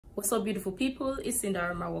What's up, beautiful people? It's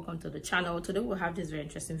Sindafam. Welcome to the channel. Today we'll have this very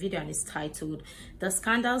interesting video and it's titled The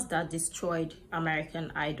Scandals That Destroyed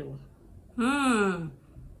American Idol.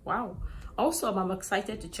 Wow. Also, I'm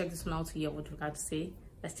excited to check this one out to hear what we got to say.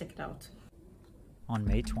 Let's check it out. On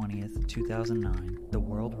May 20th, 2009, the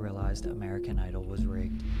world realized American Idol was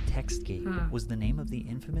rigged. Textgate was the name of the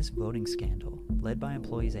infamous voting scandal, led by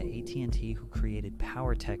employees at AT&T who created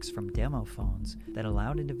power texts from demo phones that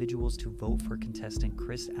allowed individuals to vote for contestant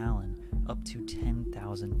Chris Allen up to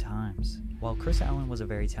 10,000 times. While Chris Allen was a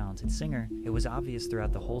very talented singer, it was obvious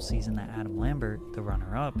throughout the whole season that Adam Lambert, the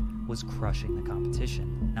runner-up, was crushing the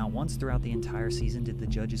competition. Not once throughout the entire season did the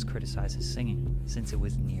judges criticize his singing, since it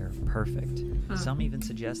was near perfect. Some even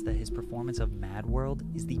suggest that his performance of Mad World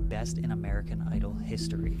is the best in American Idol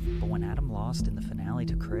history. But when Adam lost in the finale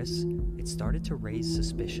to Chris, it started to raise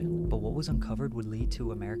suspicion. But what was uncovered would lead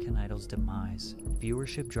to American Idol's demise,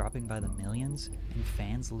 viewership dropping by the millions, and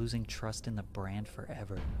fans losing trust in the brand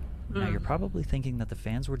forever. Now you're probably thinking that the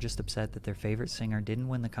fans were just upset that their favorite singer didn't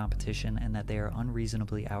win the competition and that they are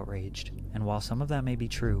unreasonably outraged. And while some of that may be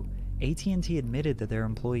true, AT&T admitted that their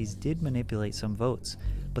employees did manipulate some votes,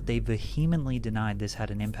 but they vehemently denied this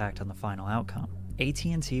had an impact on the final outcome.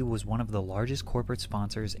 AT&T was one of the largest corporate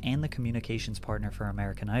sponsors and the communications partner for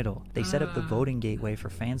American Idol. They set up the voting gateway for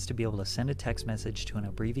fans to be able to send a text message to an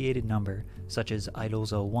abbreviated number, such as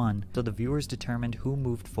IDOLS01, so the viewers determined who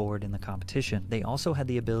moved forward in the competition. They also had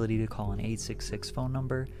the ability to call an 866 phone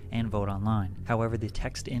number and vote online. However, the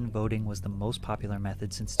text-in voting was the most popular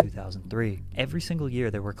method since 2003. Every single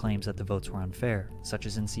year there were claims that the votes were unfair, such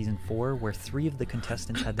as in Season 4, where 3 of the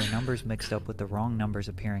contestants had their numbers mixed up with the wrong numbers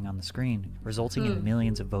appearing on the screen, resulting in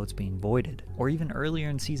millions of votes being voided. Or even earlier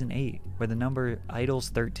in Season 8, where the number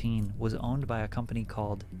IDOLS13 was owned by a company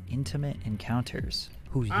called Intimate Encounters,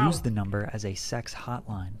 who used the number as a sex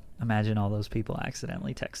hotline. Imagine all those people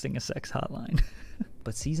accidentally texting a sex hotline.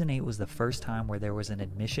 But Season 8 was the first time where there was an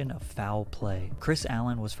admission of foul play. Chris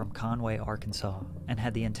Allen was from Conway, Arkansas, and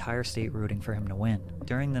had the entire state rooting for him to win.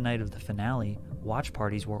 During the night of the finale, watch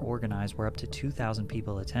parties were organized where up to 2,000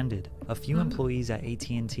 people attended. A few employees at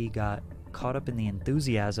AT&T got caught up in the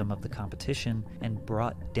enthusiasm of the competition and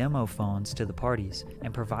brought demo phones to the parties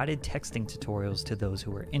and provided texting tutorials to those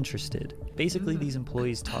who were interested. Basically, these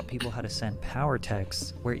employees taught people how to send power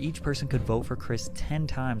texts where each person could vote for Chris 10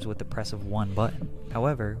 times with the press of one button.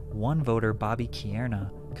 However, one voter, Bobby Kierna,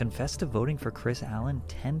 confessed to voting for Chris Allen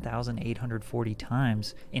 10,840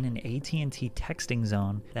 times in an AT&T texting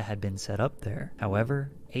zone that had been set up there. However,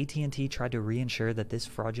 AT&T tried to reassure that this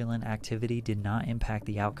fraudulent activity did not impact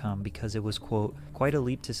the outcome because it was, quote, quite a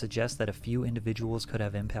leap to suggest that a few individuals could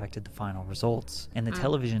have impacted the final results. And the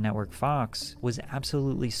television network Fox was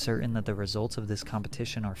absolutely certain that the results of this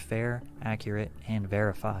competition are fair, accurate, and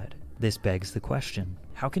verified. This begs the question,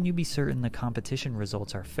 how can you be certain the competition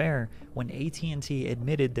results are fair when AT&T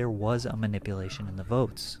admitted there was a manipulation in the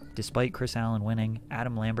votes? Despite Chris Allen winning,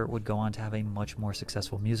 Adam Lambert would go on to have a much more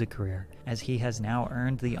successful music career, as he has now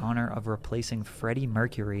earned the honor of replacing Freddie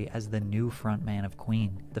Mercury as the new frontman of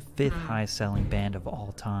Queen, the 5th highest selling band of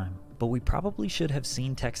all time. But we probably should have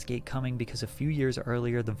seen Textgate coming because a few years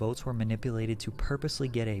earlier the votes were manipulated to purposely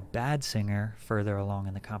get a bad singer further along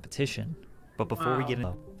in the competition. But before we get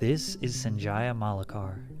into this is Sanjaya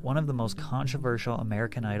Malakar, one of the most controversial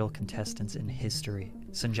American Idol contestants in history.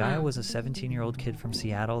 Sanjaya was a 17-year-old kid from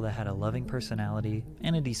Seattle that had a loving personality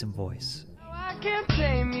and a decent voice. I can't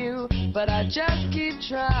tame you, but I just keep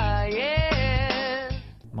trying.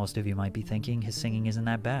 Most of you might be thinking his singing isn't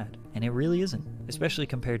that bad, and it really isn't, especially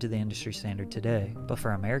compared to the industry standard today. But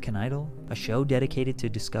for American Idol, a show dedicated to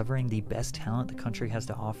discovering the best talent the country has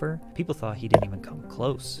to offer, people thought he didn't even come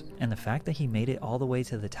close. And the fact that he made it all the way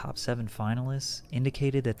to the top 7 finalists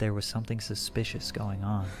indicated that there was something suspicious going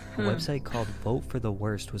on. A website called Vote for the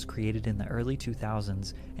Worst was created in the early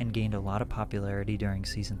 2000s and gained a lot of popularity during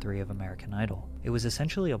Season 3 of American Idol. It was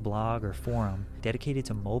essentially a blog or forum dedicated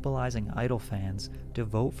to mobilizing Idol fans to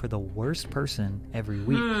vote for the worst person every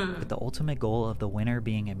week, with the ultimate goal of the winner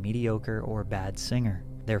being a mediocre or bad singer.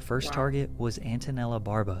 Their first target was Antonella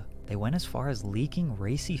Barba. They went as far as leaking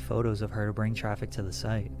racy photos of her to bring traffic to the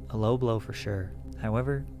site. A low blow for sure.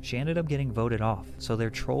 However, she ended up getting voted off, so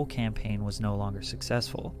their troll campaign was no longer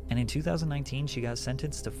successful. And in 2019, she got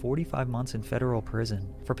sentenced to 45 months in federal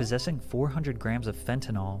prison for possessing 400 grams of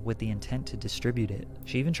fentanyl with the intent to distribute it.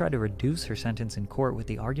 She even tried to reduce her sentence in court with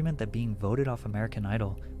the argument that being voted off American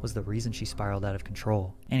Idol was the reason she spiraled out of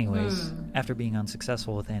control. Anyways, after being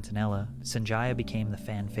unsuccessful with Antonella, Sanjaya became the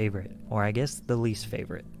fan favorite, or I guess the least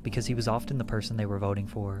favorite, because he was often the person they were voting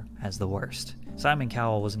for as the worst. Simon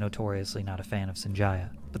Cowell was notoriously not a fan of Sanjaya.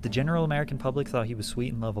 but the general American public thought he was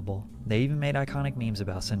sweet and lovable. They even made iconic memes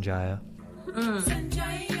about Sanjaya.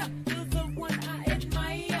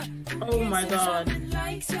 Oh my god.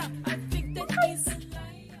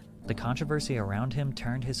 The controversy around him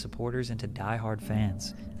turned his supporters into die-hard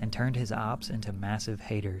fans and turned his ops into massive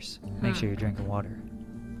haters. Make sure you're drinking water.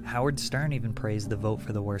 Howard Stern even praised the Vote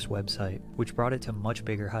for the Worst website, which brought it to much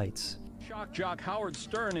bigger heights. Shock jock Howard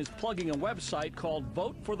Stern is plugging a website called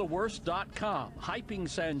votefortheworst.com, hyping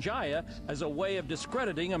Sanjaya as a way of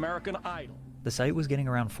discrediting American Idol. The site was getting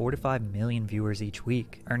around 4 to 5 million viewers each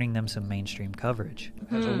week, earning them some mainstream coverage.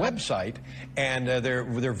 As a website, and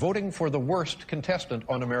they're voting for the worst contestant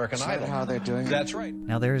on American Idol. How they're doing? That's right.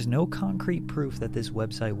 Now, there is no concrete proof that this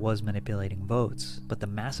website was manipulating votes, but the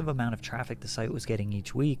massive amount of traffic the site was getting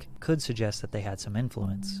each week could suggest that they had some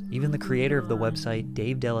influence. Even the creator of the website,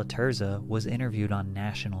 Dave Della Terza, was interviewed on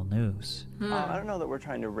national news. I don't know that we're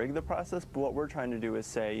trying to rig the process, but what we're trying to do is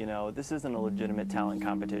say, you know, this isn't a legitimate talent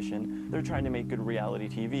competition. They're trying to make good reality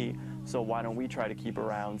TV, so why don't we try to keep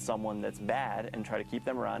around someone that's bad and try to keep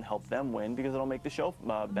them around, help them win, because it'll make the show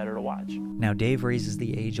better to watch. Now, Dave raises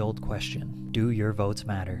the age-old question, do your votes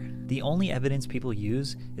matter? The only evidence people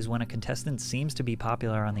use is when a contestant seems to be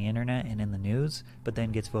popular on the internet and in the news, but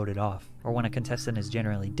then gets voted off, or when a contestant is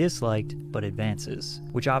generally disliked, but advances,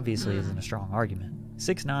 which obviously isn't a strong argument.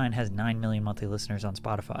 6ix9ine has 9 million monthly listeners on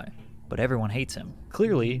Spotify, but everyone hates him.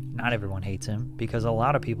 Clearly, not everyone hates him, because a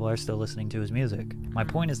lot of people are still listening to his music. My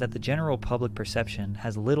point is that the general public perception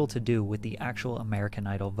has little to do with the actual American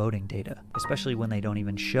Idol voting data, especially when they don't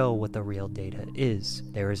even show what the real data is.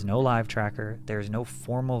 There is no live tracker, there is no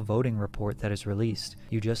formal voting report that is released.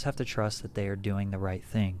 You just have to trust that they are doing the right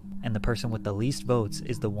thing, and the person with the least votes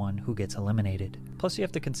is the one who gets eliminated. Plus, you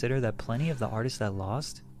have to consider that plenty of the artists that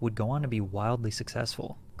lost would go on to be wildly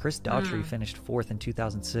successful. Chris Daughtry finished 4th in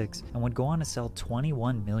 2006 and would go on to sell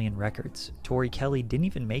 21 million records. Tori Kelly didn't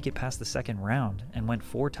even make it past the second round and went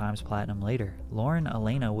 4 times platinum later. Lauren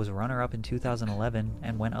Elena was runner-up in 2011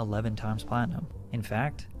 and went 11 times platinum. In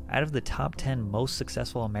fact, out of the top 10 most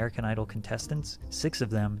successful American Idol contestants, 6 of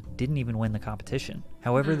them didn't even win the competition.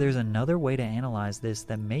 However, there's another way to analyze this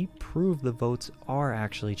that may prove the votes are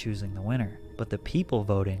actually choosing the winner, but the people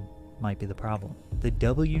voting might be the problem. The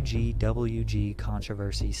WGWG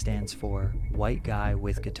controversy stands for White Guy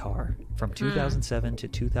with Guitar. From 2007 to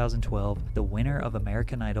 2012, the winner of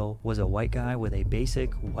American Idol was a white guy with a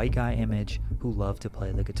basic white guy image who loved to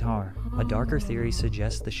play the guitar. A darker theory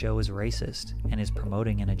suggests the show is racist and is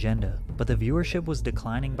promoting an agenda, but the viewership was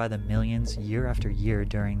declining by the millions year after year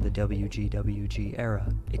during the WGWG era.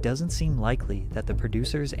 It doesn't seem likely that the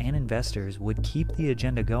producers and investors would keep the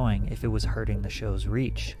agenda going if it was hurting the show's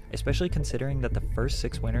reach, especially considering that the first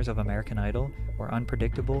 6 winners of American Idol were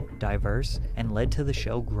unpredictable, diverse, and led to the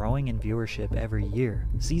show growing in viewership every year.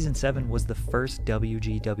 Season 7 was the first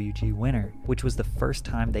WGWG winner, which was the first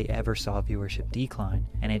time they ever saw viewership decline,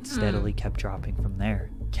 and it steadily kept dropping from there.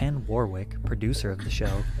 Ken Warwick, producer of the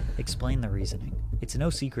show, explained the reasoning. It's no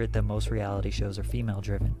secret that most reality shows are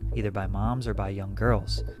female-driven, either by moms or by young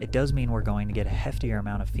girls. It does mean we're going to get a heftier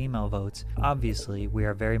amount of female votes. Obviously, we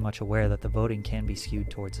are very much aware that the voting can be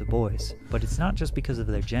skewed towards the boys. But it's not just because of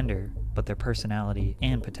their gender, but their personality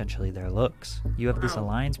and potentially their looks. You have this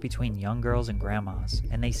alliance between young girls and grandmas,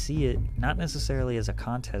 and they see it not necessarily as a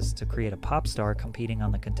contest to create a pop star competing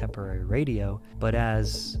on the contemporary radio, but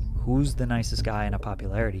as who's the nicest guy in a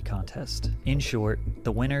popularity contest. In short,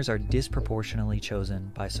 the winners are disproportionately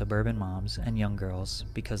chosen by suburban moms and young girls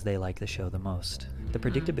because they like the show the most. The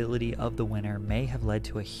predictability of the winner may have led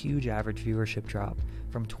to a huge average viewership drop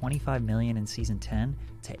from 25 million in season 10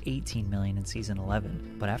 to 18 million in season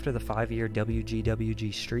 11. But after the 5-year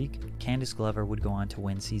WGWG streak, Candace Glover would go on to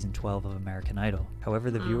win season 12 of American Idol.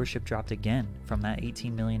 However, the viewership dropped again from that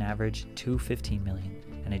 18 million average to 15 million,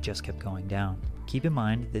 and it just kept going down. Keep in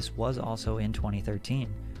mind, this was also in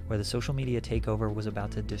 2013, where the social media takeover was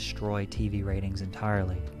about to destroy TV ratings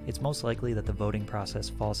entirely. It's most likely that the voting process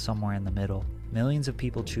falls somewhere in the middle. Millions of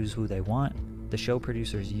people choose who they want. The show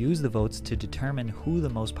producers use the votes to determine who the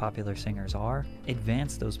most popular singers are,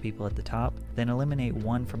 advance those people at the top, then eliminate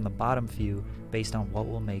one from the bottom few based on what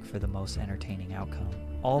will make for the most entertaining outcome.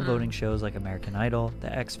 All voting shows like American Idol,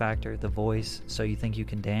 The X Factor, The Voice, So You Think You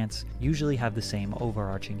Can Dance usually have the same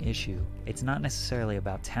overarching issue. It's not necessarily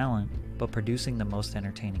about talent, but producing the most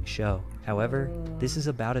entertaining show. However, this is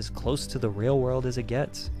about as close to the real world as it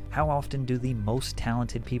gets. How often do the most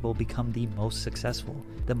talented people become the most successful?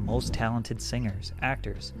 The most talented singers,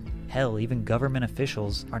 actors, hell, even government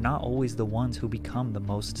officials are not always the ones who become the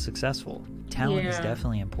most successful. Talent is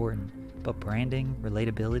definitely important, But branding,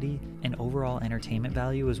 relatability, and overall entertainment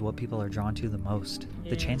value is what people are drawn to the most.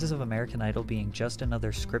 The chances of American Idol being just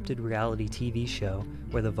another scripted reality TV show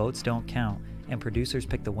where the votes don't count and producers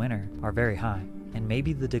pick the winner are very high. And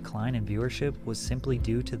maybe the decline in viewership was simply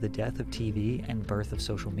due to the death of TV and birth of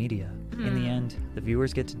social media. In the end, the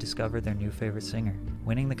viewers get to discover their new favorite singer.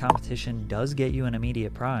 Winning the competition does get you an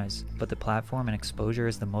immediate prize, but the platform and exposure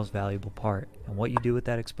is the most valuable part, and what you do with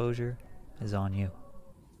that exposure is on you.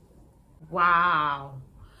 Wow,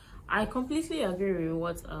 I completely agree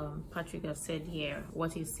with what Patrick has said here,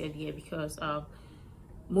 because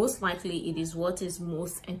most likely it is what is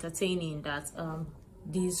most entertaining that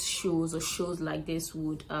these shows or shows like this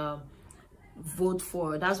would vote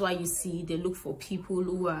for. That's why you see they look for people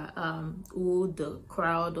who are who the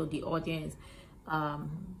crowd or the audience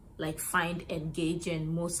like find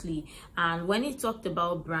engaging mostly. And when he talked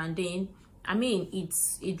about branding, I mean,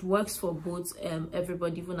 it works for both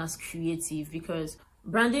everybody, even as creative, because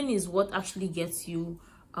branding is what actually gets you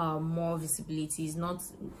more visibility.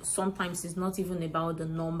 Sometimes it's not even about the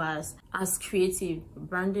numbers. As creative,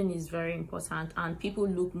 branding is very important, and people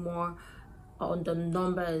look more on the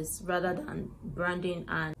numbers rather than branding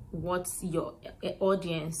and what your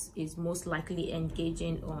audience is most likely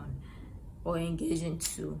engaging on or engaging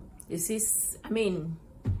to.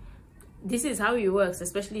 This is how it works,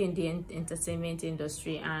 especially in the entertainment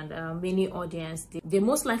industry. And many audience, they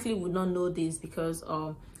most likely would not know this, because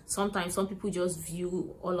sometimes some people just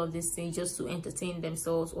view all of these things just to entertain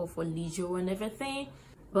themselves or for leisure and everything.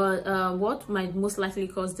 But what might most likely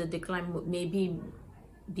cause the decline may be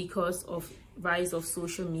because of rise of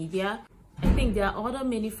social media. I think there are other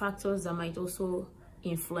many factors that might also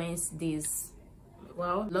influence this.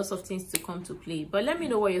 Well, lots of things to come to play, but let me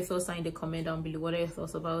know what your thoughts are in the comment down below. What are your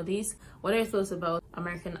thoughts about this? What are your thoughts about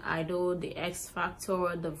American Idol, the X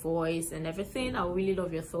Factor, The Voice, and everything? I would really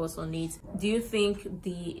love your thoughts on it. Do you think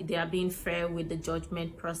they are being fair with the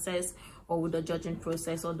judgment process, or with the judging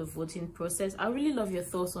process, or the voting process? I really love your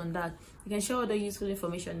thoughts on that. You can share other useful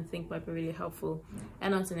information and think might be really helpful.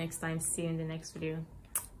 And until next time, see you in the next video.